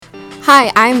Hi,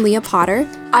 I'm Leah Potter.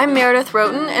 I'm Meredith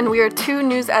Roten, and we are two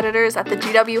news editors at the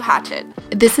GW Hatchet.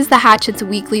 This is the Hatchet's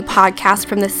weekly podcast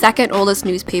from the second oldest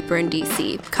newspaper in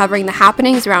DC, covering the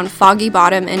happenings around Foggy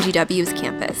Bottom and GW's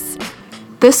campus.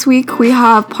 This week we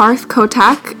have Parth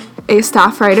Kotak, a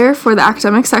staff writer for the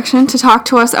academic section, to talk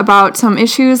to us about some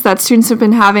issues that students have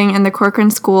been having in the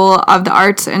Corcoran School of the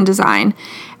Arts and Design.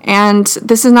 And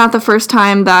this is not the first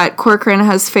time that Corcoran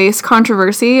has faced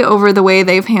controversy over the way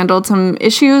they've handled some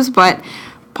issues, but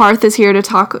Parth is here to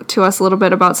talk to us a little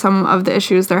bit about some of the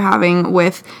issues they're having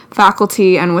with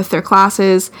faculty and with their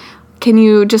classes. Can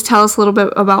you just tell us a little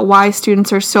bit about why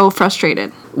students are so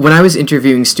frustrated? When I was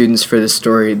interviewing students for this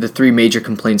story, the three major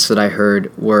complaints that I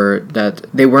heard were that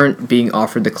they weren't being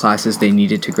offered the classes they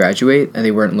needed to graduate, and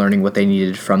they weren't learning what they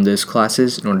needed from those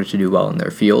classes in order to do well in their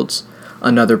fields.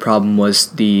 Another problem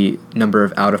was the number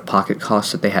of out-of-pocket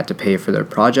costs that they had to pay for their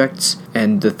projects.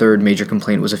 And the third major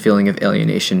complaint was a feeling of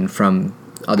alienation from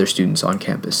other students on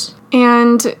campus.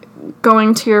 And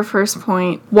going to your first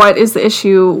point, what is the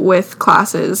issue with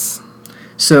classes?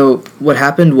 So what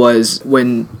happened was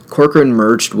when Corcoran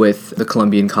merged with the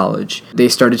Columbian College, they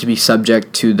started to be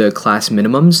subject to the class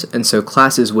minimums, and so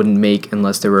classes wouldn't make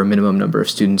unless there were a minimum number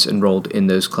of students enrolled in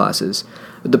those classes.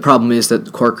 The problem is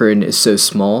that Corcoran is so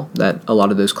small that a lot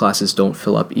of those classes don't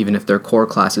fill up even if they're core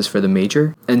classes for the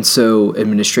major. And so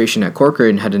administration at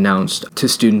Corcoran had announced to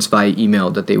students via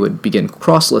email that they would begin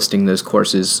cross-listing those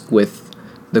courses with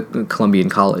the Columbian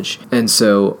College. And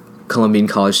so Columbian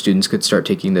College students could start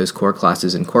taking those core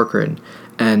classes in Corcoran.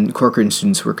 And Corcoran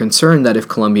students were concerned that if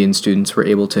Columbian students were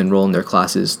able to enroll in their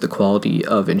classes, the quality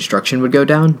of instruction would go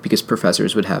down because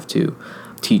professors would have to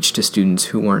teach to students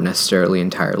who weren't necessarily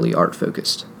entirely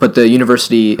art-focused. But the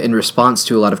university, in response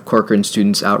to a lot of Corcoran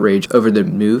students' outrage over the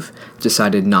move,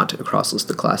 decided not to cross-list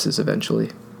the classes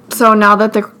eventually. So now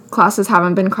that the classes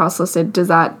haven't been cross-listed, does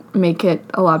that make it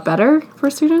a lot better for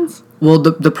students? Well,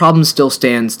 the problem still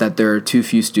stands that there are too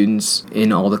few students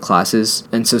in all the classes,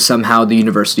 and so somehow the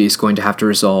university is going to have to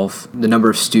resolve the number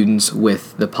of students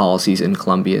with the policies in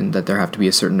Columbian, that there have to be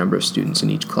a certain number of students in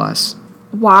each class.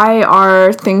 Why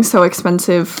are things so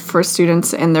expensive for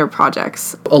students in their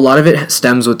projects? A lot of it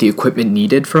stems with the equipment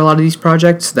needed for a lot of these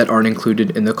projects that aren't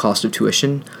included in the cost of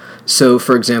tuition. So,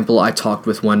 for example, I talked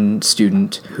with one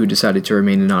student who decided to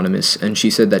remain anonymous, and she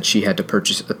said that she had to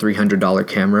purchase a $300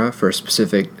 camera for a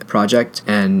specific project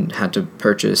and had to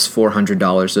purchase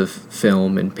 $400 of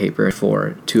film and paper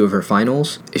for two of her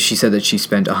finals. She said that she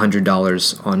spent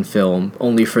 $100 on film,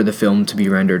 only for the film to be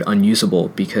rendered unusable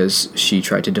because she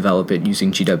tried to develop it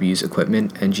using GW's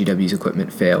equipment, and GW's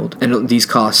equipment failed. And these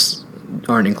costs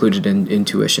aren't included in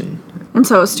tuition. And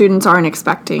so students aren't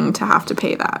expecting to have to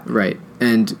pay that. Right.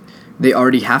 And they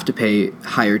already have to pay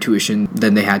higher tuition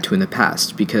than they had to in the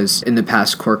past, because in the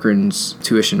past, Corcoran's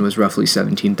tuition was roughly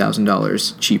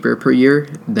 $17,000 cheaper per year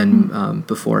than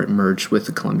before it merged with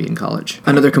the Columbian College.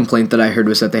 Another complaint that I heard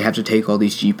was that they have to take all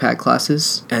these GPAC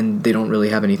classes, and they don't really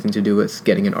have anything to do with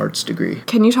getting an arts degree.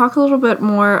 Can you talk a little bit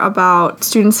more about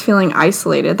students feeling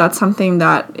isolated? That's something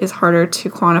that is harder to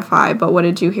quantify, but what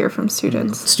did you hear from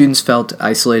students? Students felt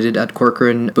isolated at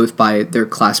Corcoran, both by their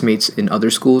classmates in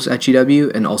other schools at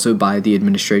GW and also by the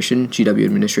administration, GW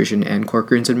administration and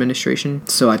Corcoran's administration.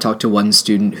 So I talked to one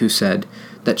student who said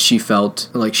that she felt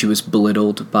like she was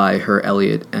belittled by her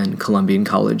Elliott and Columbian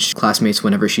College classmates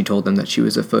whenever she told them that she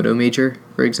was a photo major,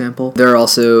 for example. There are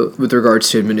also, with regards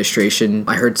to administration,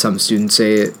 I heard some students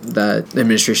say that the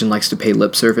administration likes to pay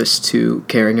lip service to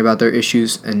caring about their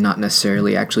issues and not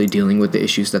necessarily actually dealing with the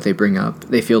issues that they bring up.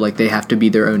 They feel like they have to be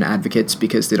their own advocates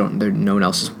because no one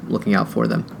else is looking out for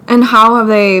them. And how have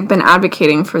they been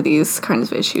advocating for these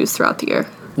kinds of issues throughout the year?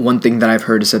 One thing that I've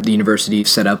heard is that the university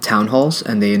set up town halls,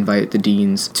 and they invite the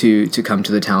deans to come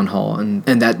to the town hall, and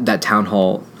that town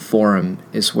hall forum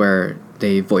is where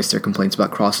they voiced their complaints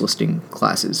about cross-listing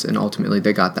classes, and ultimately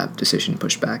they got that decision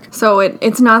pushed back. So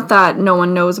it's not that no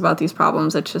one knows about these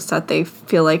problems, it's just that they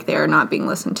feel like they are not being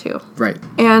listened to. Right.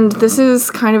 And this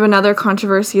is kind of another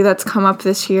controversy that's come up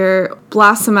this year.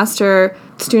 Last semester,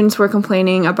 students were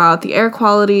complaining about the air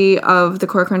quality of the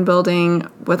Corcoran building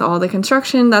with all the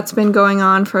construction that's been going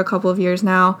on for a couple of years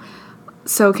now.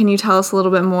 So can you tell us a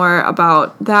little bit more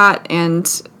about that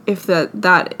and if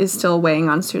that is still weighing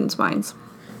on students' minds?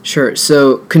 Sure.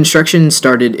 So construction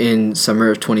started in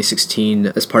summer of 2016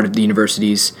 as part of the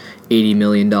university's $80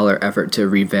 million effort to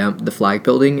revamp the flag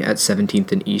building at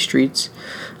 17th and E Streets.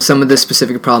 Some of the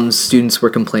specific problems students were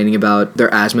complaining about: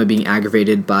 their asthma being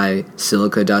aggravated by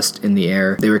silica dust in the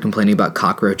air. They were complaining about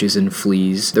cockroaches and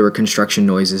fleas. There were construction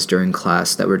noises during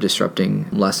class that were disrupting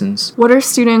lessons. What are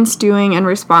students doing in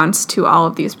response to all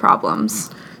of these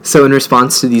problems? So in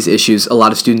response to these issues, a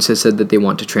lot of students have said that they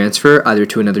want to transfer either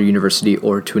to another university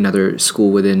or to another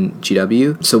school within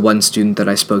GW. So one student that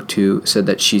I spoke to said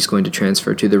that she's going to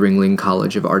transfer to the Ringling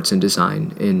College of Arts and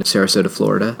Design in Sarasota,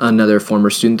 Florida. Another former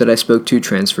student that I spoke to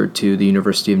transferred to the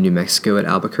University of New Mexico at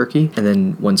Albuquerque. And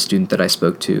then one student that I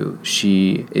spoke to,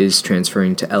 she is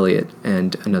transferring to Elliott,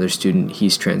 and another student,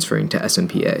 he's transferring to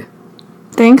SMPA.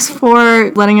 Thanks for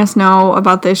letting us know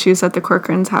about the issues that the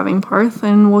Corcoran's having, Parth,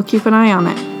 and we'll keep an eye on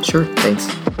it. Sure, thanks.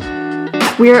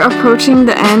 We're approaching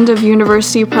the end of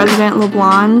University President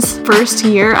LeBlanc's first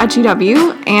year at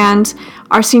GW, and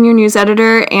our senior news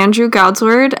editor, Andrew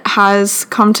Goudsward, has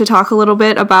come to talk a little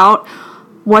bit about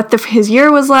what his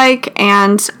year was like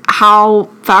and how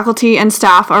faculty and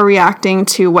staff are reacting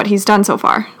to what he's done so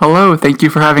far. Hello, thank you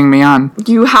for having me on.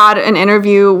 You had an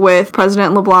interview with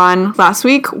President LeBlanc last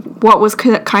week. What was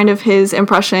kind of his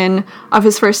impression of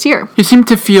his first year? He seemed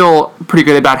to feel pretty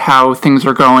good about how things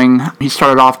are going. He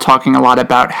started off talking a lot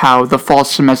about how the fall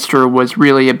semester was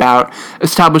really about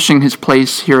establishing his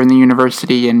place here in the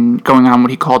university and going on what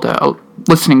he called a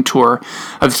listening tour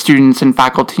of students and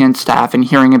faculty and staff and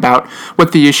hearing about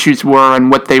what the issues were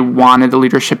and what they wanted the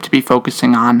leadership to be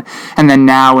focusing on. And then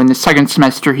now in the second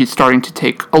semester, he's starting to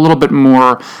take a little bit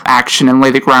more action and lay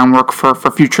the groundwork for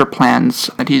future plans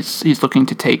that he's looking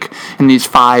to take in these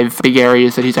 5 big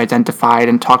areas that he's identified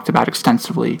and talked about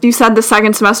extensively. You said the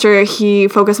second semester he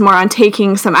focused more on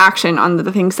taking some action on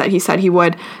the things that he said he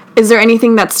would. Is there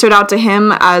anything that stood out to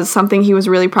him as something he was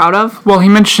really proud of? Well, he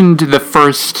mentioned the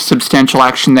first substantial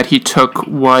action that he took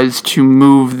was to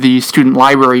move the student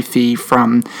library fee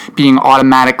from being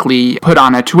automatically put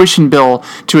on a tuition bill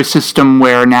to a system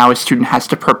where now a student has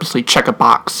to purposely check a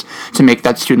box to make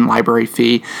that student library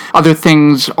fee. Other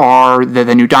things are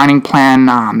the new dining plan.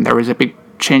 There was a big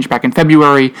change back in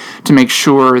February to make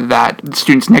sure that the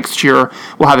students next year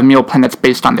will have a meal plan that's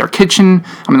based on their kitchen.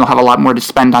 They'll have a lot more to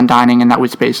spend on dining, and that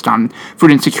was based on food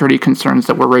insecurity concerns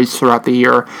that were raised throughout the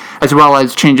year, as well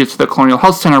as changes to the Colonial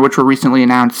Health Center, which were recently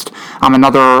announced.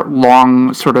 Another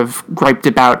long sort of griped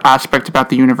about aspect about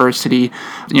the university.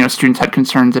 Students had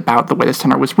concerns about the way the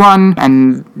center was run,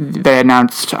 and they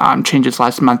announced changes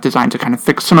last month designed to kind of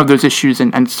fix some of those issues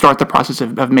and start the process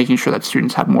of making sure that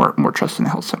students have more trust in the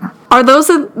health center. Are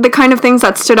those the kind of things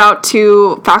that stood out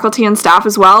to faculty and staff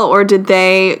as well, or did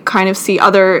they kind of see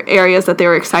other areas that they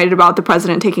were excited about the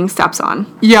president taking steps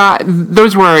on? Yeah,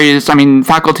 those were areas.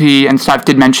 Faculty and staff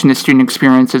did mention the student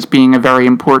experience as being a very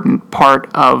important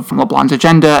part of LeBlanc's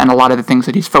agenda and a lot of the things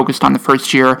that he's focused on the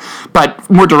first year. But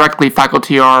more directly,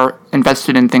 faculty are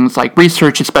invested in things like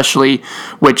research, especially,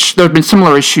 which there have been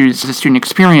similar issues as a student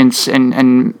experience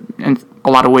and a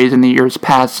lot of ways in the years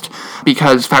past,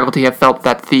 because faculty have felt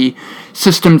that the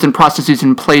systems and processes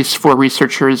in place for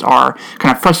researchers are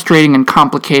kind of frustrating and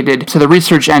complicated. So the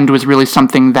research end was really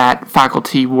something that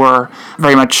faculty were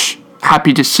very much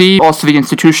happy to see. Also, the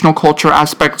institutional culture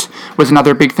aspect was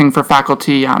another big thing for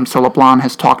faculty. So LeBlanc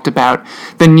has talked about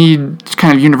the need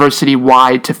kind of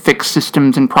university-wide to fix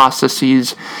systems and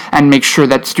processes and make sure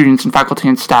that students and faculty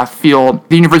and staff feel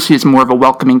the university is more of a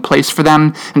welcoming place for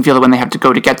them and feel that when they have to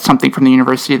go to get something from the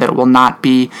university that it will not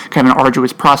be kind of an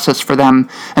arduous process for them.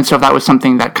 And so that was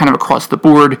something that kind of across the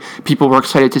board people were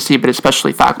excited to see, but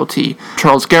especially faculty.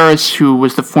 Charles Garris, who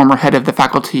was the former head of the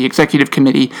faculty executive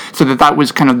committee, so that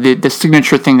was kind of the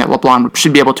signature thing that LeBlanc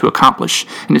should be able to accomplish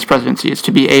in his presidency, is to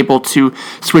be able to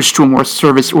switch to a more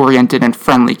service-oriented and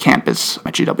friendly campus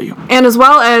at GW. And as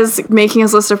well as making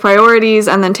his list of priorities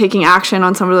and then taking action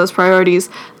on some of those priorities,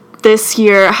 this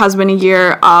year has been a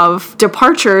year of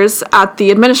departures at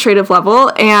the administrative level,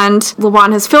 and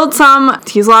LeBlanc has filled some,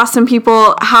 he's lost some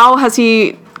people. How has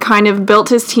he kind of built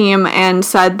his team and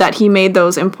said that he made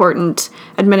those important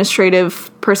administrative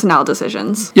personnel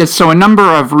decisions? Yes, so a number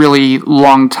of really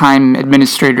long-time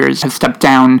administrators have stepped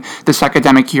down this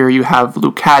academic year. You have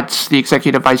Luke Katz, the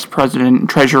executive vice president and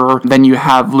treasurer. Then you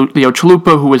have Leo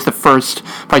Chalupa, who was the first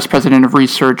vice president of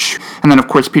research. And then, of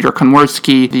course, Peter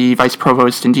Konworski, the vice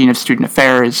provost and dean of student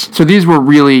affairs. So these were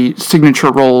really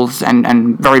signature roles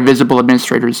and very visible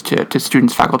administrators to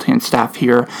students, faculty, and staff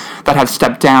here that have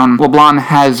stepped down. LeBlanc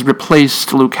has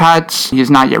replaced Luke Katz. He is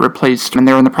not yet replaced, and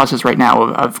they're in the process right now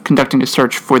of conducting a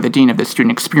search for the dean of the student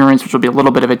experience, which will be a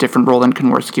little bit of a different role than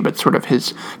Konworski, but sort of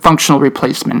his functional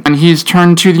replacement. And he's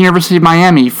turned to the University of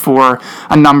Miami for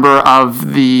a number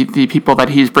of the people that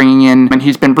he's bringing in, and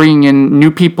he's been bringing in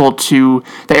new people to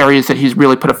the areas that he's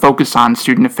really put a focus on,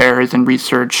 student affairs and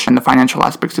research and the financial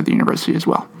aspects of the university as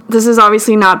well. This has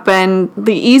obviously not been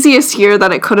the easiest year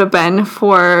that it could have been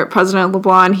for President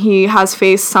LeBlanc. He has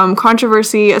faced some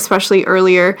controversy, especially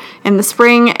earlier in the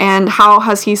spring, and how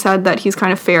has he said that he's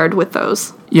kind of fared with those?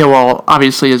 Yeah, well,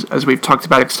 obviously, as we've talked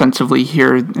about extensively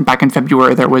here, back in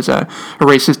February, there was a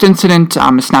racist incident, a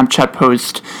Snapchat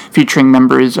post featuring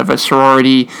members of a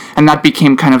sorority, and that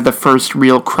became kind of the first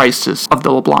real crisis of the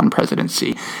LeBlond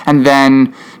presidency. And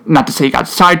then, not to say it got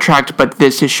sidetracked, but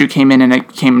this issue came in and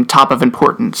it came top of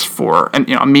importance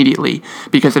immediately,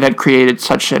 because it had created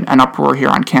such an uproar here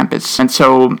on campus. And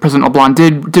so President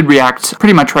LeBlond did react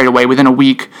pretty much right away. Within a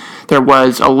week, there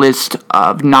was a list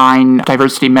of 9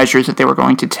 diversity measures that they were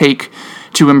going to take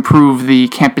to improve the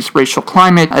campus racial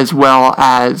climate, as well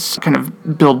as kind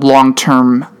of build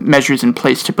long-term measures in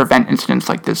place to prevent incidents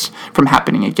like this from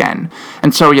happening again.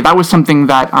 And so, that was something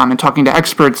that, in talking to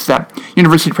experts, that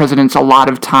university presidents, a lot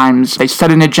of times, they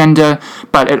set an agenda,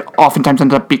 but it oftentimes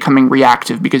ends up becoming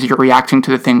reactive, because you're reacting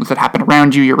to the things that happen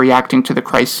around you, you're reacting to the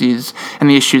crises and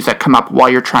the issues that come up while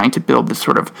you're trying to build this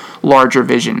sort of larger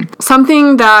vision.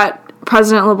 Something that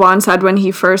President LeBlond said when he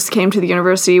first came to the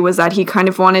university was that he kind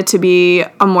of wanted to be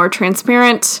a more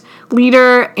transparent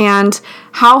leader. And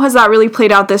how has that really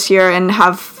played out this year, and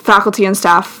have faculty and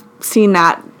staff seen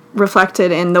that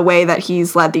reflected in the way that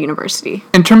he's led the university?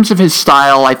 In terms of his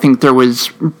style, I think there was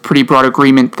pretty broad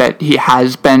agreement that he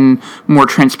has been more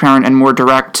transparent and more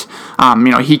direct.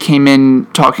 He came in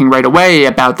talking right away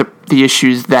about the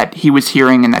issues that he was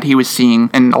hearing and that he was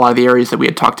seeing in a lot of the areas that we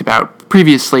had talked about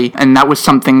previously, and that was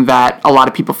something that a lot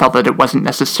of people felt that it wasn't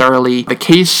necessarily the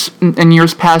case in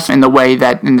years past, in the way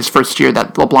that in this first year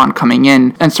that LeBlond coming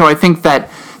in. And so I think that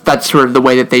that's sort of the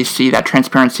way that they see that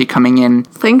transparency coming in.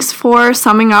 Thanks for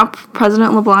summing up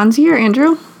President LeBlond's year,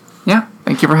 Andrew. Yeah,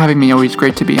 thank you for having me. Always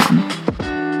great to be on.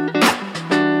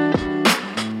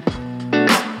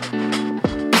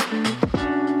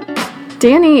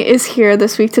 Danny is here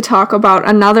this week to talk about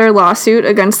another lawsuit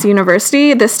against the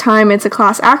university. This time it's a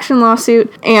class action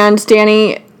lawsuit. And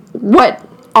Danny, what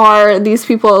are these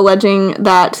people alleging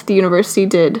that the university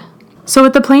did? So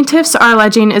what the plaintiffs are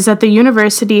alleging is that the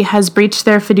university has breached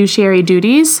their fiduciary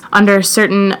duties under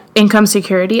certain income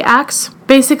security acts.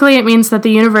 Basically, it means that the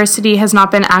university has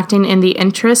not been acting in the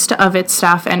interest of its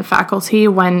staff and faculty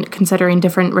when considering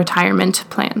different retirement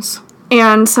plans.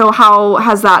 And so how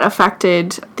has that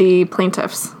affected the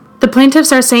plaintiffs? The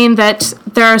plaintiffs are saying that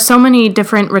there are so many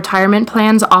different retirement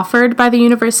plans offered by the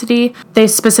university. They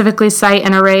specifically cite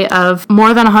an array of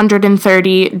more than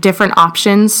 130 different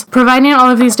options. Providing all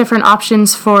of these different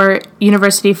options for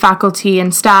university faculty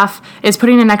and staff is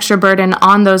putting an extra burden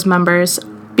on those members,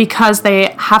 because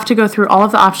they have to go through all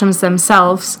of the options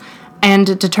themselves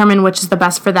and determine which is the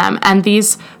best for them. And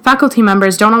these faculty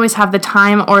members don't always have the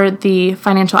time or the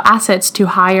financial assets to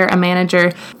hire a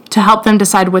manager to help them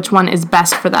decide which one is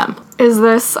best for them. Is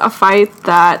this a fight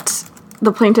that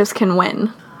the plaintiffs can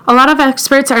win? A lot of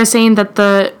experts are saying that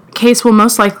the case will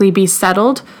most likely be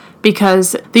settled,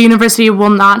 because the university will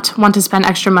not want to spend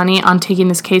extra money on taking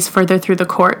this case further through the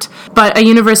court. But a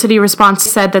university response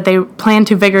said that they plan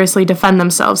to vigorously defend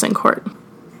themselves in court.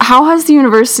 How has the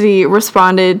university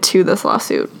responded to this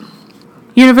lawsuit?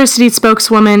 University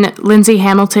spokeswoman Lindsay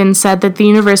Hamilton said that the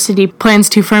university plans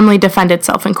to firmly defend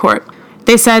itself in court.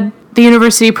 They said the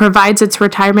university provides its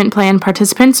retirement plan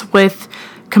participants with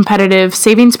competitive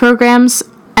savings programs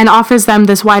and offers them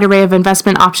this wide array of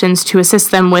investment options to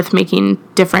assist them with making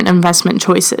different investment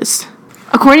choices.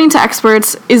 According to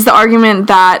experts, is the argument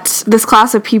that this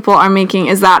class of people are making,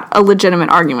 is that a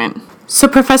legitimate argument? So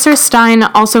Professor Stein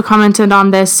also commented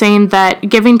on this, saying that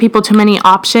giving people too many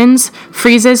options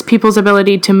freezes people's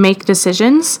ability to make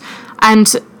decisions, and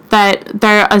that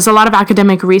there is a lot of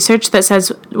academic research that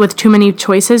says with too many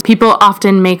choices, people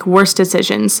often make worse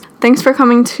decisions. Thanks for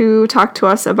coming to talk to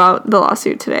us about the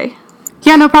lawsuit today.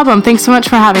 Yeah, no problem. Thanks so much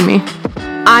for having me.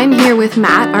 I'm here with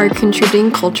Matt, our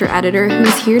contributing culture editor,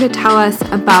 who's here to tell us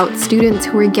about students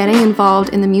who are getting involved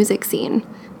in the music scene.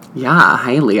 Yeah,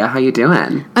 hi Leah, how you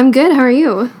doing? I'm good, how are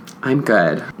you? I'm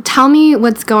good. Tell me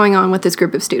what's going on with this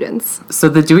group of students. So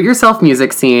the do-it-yourself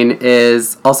music scene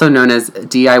is also known as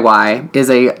DIY, is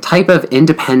a type of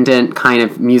independent kind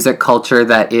of music culture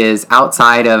that is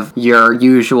outside of your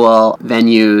usual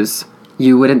venues.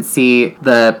 You wouldn't see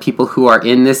the people who are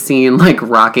in this scene like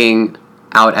rocking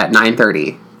out at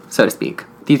 9:30, so to speak.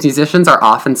 These musicians are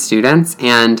often students,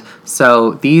 and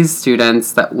so these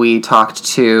students that we talked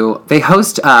to, they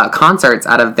host concerts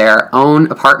out of their own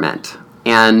apartment.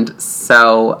 And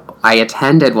so I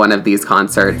attended one of these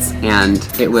concerts, and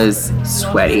it was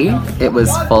sweaty. It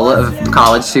was full of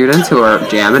college students who were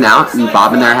jamming out and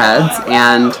bobbing their heads,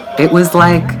 and it was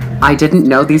like I didn't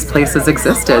know these places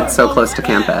existed so close to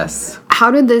campus. How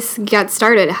did this get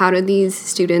started? How did these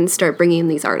students start bringing in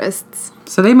these artists?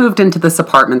 So they moved into this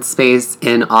apartment space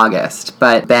in August,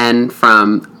 but Ben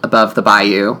from Above the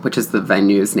Bayou, which is the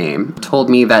venue's name, told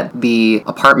me that the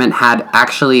apartment had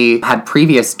actually had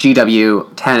previous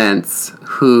GW tenants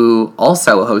who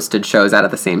also hosted shows out of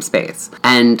the same space.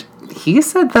 And he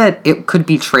said that it could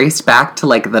be traced back to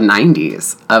like the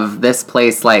 90s of this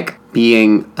place like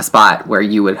being a spot where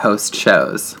you would host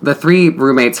shows. The 3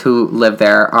 roommates who live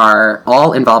there are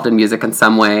all involved in music in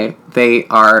some way. They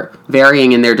are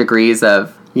varying in their degrees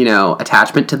of,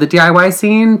 attachment to the DIY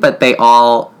scene, but they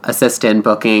all assist in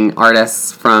booking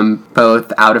artists from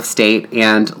both out of state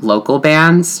and local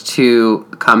bands to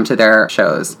come to their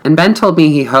shows. And Ben told me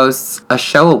he hosts a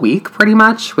show a week pretty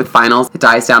much. With finals, it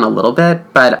dies down a little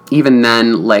bit, but even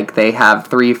then, like, they have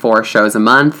 3-4 shows a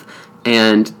month.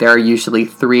 And there are usually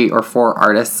 3 or 4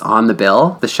 artists on the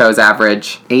bill. The shows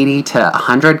average 80 to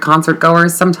 100 concert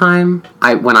goers sometime.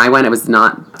 When I went, it was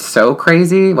not so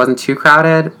crazy. It wasn't too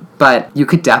crowded, but you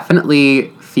could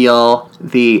definitely feel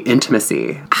the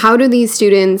intimacy. How do these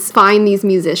students find these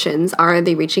musicians? Are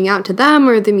they reaching out to them,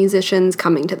 or are the musicians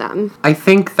coming to them? I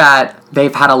think that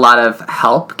they've had a lot of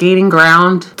help gaining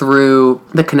ground through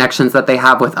the connections that they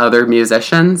have with other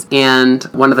musicians. And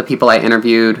one of the people I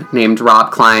interviewed, named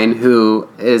Rob Klein, who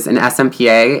is an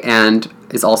SMPA and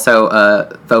is also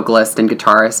a vocalist and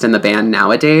guitarist in the band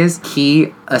Nowadays,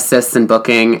 he assists in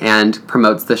booking and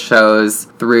promotes the shows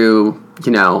through,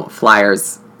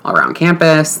 flyers around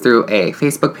campus, through a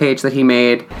Facebook page that he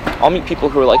made. I'll meet people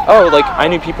who are like, I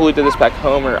knew people who did this back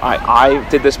home, or I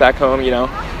did this back home,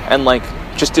 and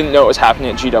just didn't know it was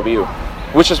happening at GW,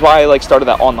 which is why I started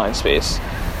that online space.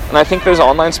 And I think those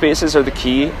online spaces are the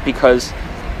key, because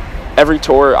every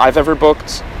tour I've ever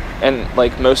booked and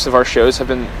most of our shows have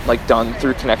been done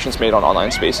through connections made on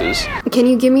online spaces. Can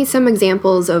you give me some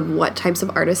examples of what types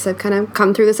of artists have kind of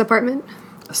come through this apartment?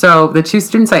 So the 2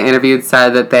 students I interviewed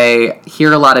said that they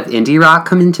hear a lot of indie rock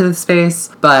come into the space,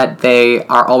 but they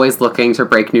are always looking to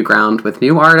break new ground with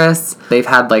new artists. They've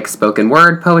had spoken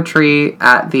word poetry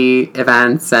at the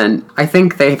events, and I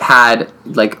think they've had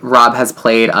Rob has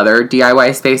played other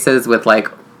DIY spaces with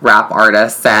rap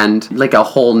artists and a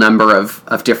whole number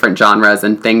of different genres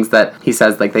and things that he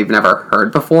says they've never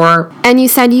heard before. And you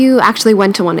said you actually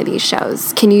went to one of these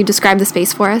shows. Can you describe the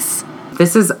space for us?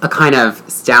 This is a kind of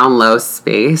down low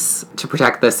space to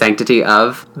protect the sanctity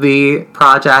of the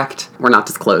project. We're not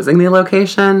disclosing the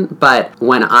location, but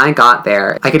when I got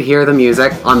there, I could hear the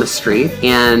music on the street,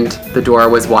 and the door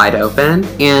was wide open,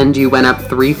 and you went up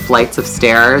 3 flights of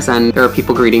stairs, and there were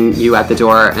people greeting you at the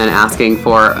door and asking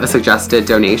for a suggested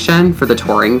donation for the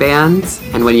touring bands.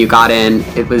 And when you got in,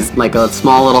 it was a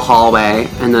small little hallway,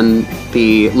 and then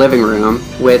the living room,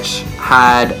 which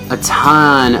had a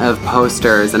ton of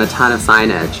posters and a ton of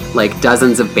signage,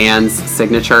 dozens of bands'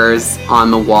 signatures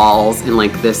on the walls in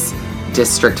this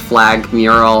district flag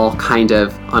mural kind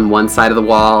of on one side of the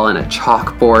wall and a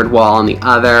chalkboard wall on the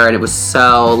other, and it was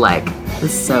so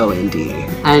indie.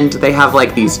 And they have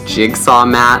these jigsaw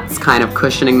mats kind of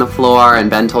cushioning the floor, and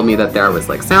Ben told me that there was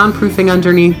soundproofing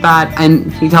underneath that.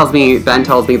 And Ben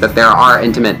tells me that there are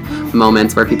intimate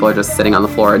moments where people are just sitting on the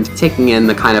floor and taking in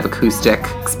the kind of acoustic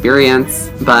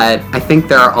experience. But I think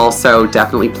there are also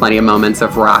definitely plenty of moments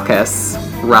of raucous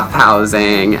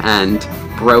roughhousing and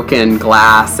broken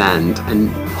glass and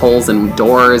holes in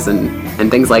doors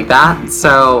and things like that.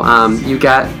 So you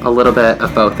get a little bit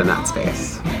of both in that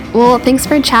space. Well, thanks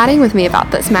for chatting with me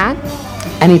about this, Matt.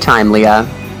 Anytime, Leah.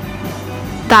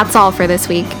 That's all for this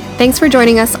week. Thanks for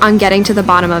joining us on Getting to the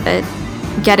Bottom of It.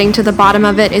 Getting to the Bottom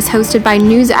of It is hosted by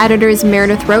news editors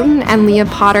Meredith Roten and Leah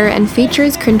Potter and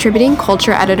features contributing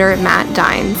culture editor Matt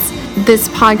Dines. This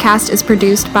podcast is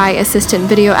produced by assistant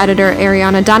video editor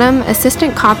Ariana Dunham,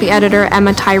 assistant copy editor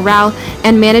Emma Tyrell,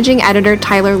 and managing editor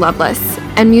Tyler Lovelace.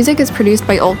 And music is produced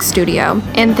by Olk Studio.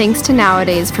 And thanks to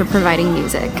Nowadays for providing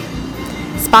music.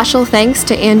 Special thanks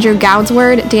to Andrew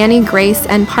Goudsword, Danny Grace,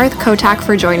 and Parth Kotak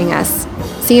for joining us.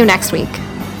 See you next week.